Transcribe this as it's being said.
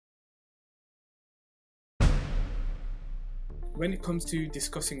When it comes to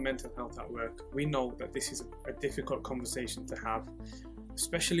discussing mental health at work, we know that this is a difficult conversation to have,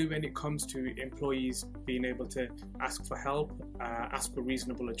 especially when it comes to employees being able to ask for help, ask for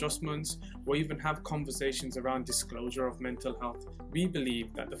reasonable adjustments, or even have conversations around disclosure of mental health. We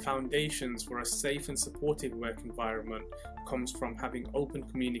believe that the foundations for a safe and supportive work environment comes from having open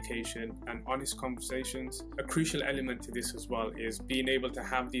communication and honest conversations. A crucial element to this as well is being able to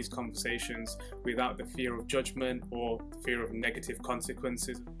have these conversations without the fear of judgment or the fear of negative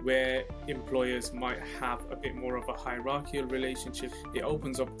consequences. Where employers might have a bit more of a hierarchical relationship, it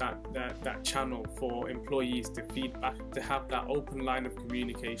opens up that channel for employees to feedback, to have that open line of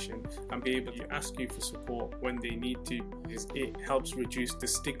communication and be able to ask you for support when they need to. It helps reduce the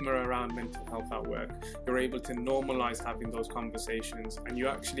stigma around mental health at work. You're able to normalize having those conversations, and you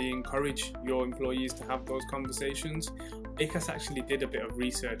actually encourage your employees to have those conversations. ACAS actually did a bit of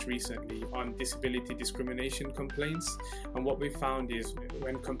research recently on disability discrimination complaints, and what we found is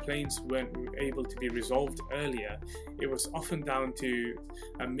when complaints weren't able to be resolved earlier, it was often down to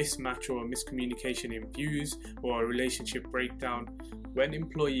a mismatch or a miscommunication in views or a relationship breakdown. When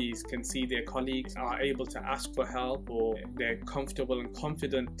employees can see their colleagues are able to ask for help, or they're comfortable and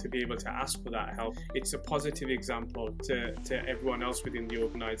confident to be able to ask for that help, it's a positive example to everyone else within the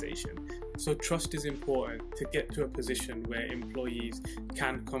organization. So trust is important to get to a position where employees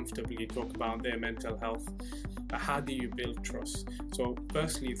can comfortably talk about their mental health. But how do you build trust? So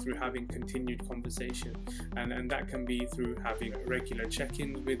firstly, through having continued conversation, and that can be through having regular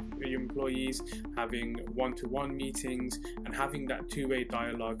check-ins with your employees, having one-to-one meetings, and having that two-way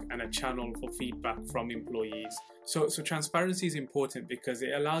dialogue and a channel for feedback from employees. So transparency is important because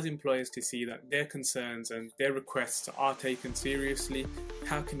it allows employers to see that their concerns and their requests are taken seriously.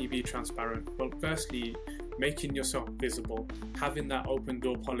 How can you be transparent? Well, firstly, making yourself visible, having that open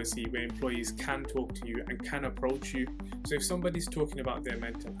door policy where employees can talk to you and can approach you. So if somebody's talking about their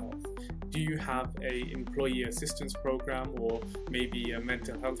mental health, do you have an employee assistance program or maybe a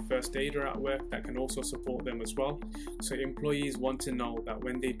mental health first aider at work that can also support them as well? So employees want to know that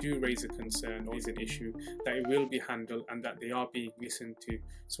when they do raise a concern or is an issue, that it will be handled and that they are being listened to.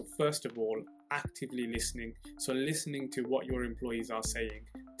 So first of all, actively listening. So listening to what your employees are saying,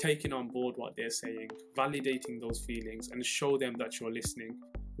 taking on board what they're saying, validating those feelings and show them that you're listening.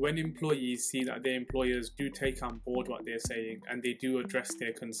 When employees see that their employers do take on board what they're saying and they do address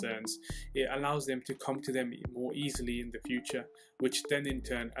their concerns, it allows them to come to them more easily in the future, which then in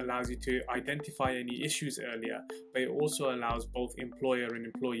turn allows you to identify any issues earlier, but it also allows both employer and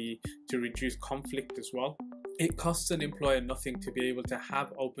employee to reduce conflict as well. It costs an employer nothing to be able to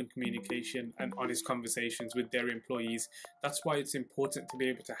have open communication and honest conversations with their employees. That's why it's important to be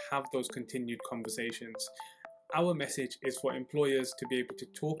able to have those continued conversations. Our message is for employers to be able to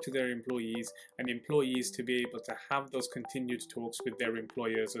talk to their employees and employees to be able to have those continued talks with their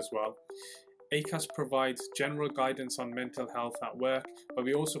employers as well. ACAS provides general guidance on mental health at work, but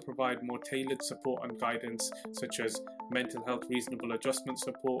we also provide more tailored support and guidance such as mental health reasonable adjustment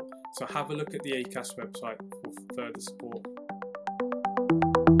support. So have a look at the ACAS website for further support.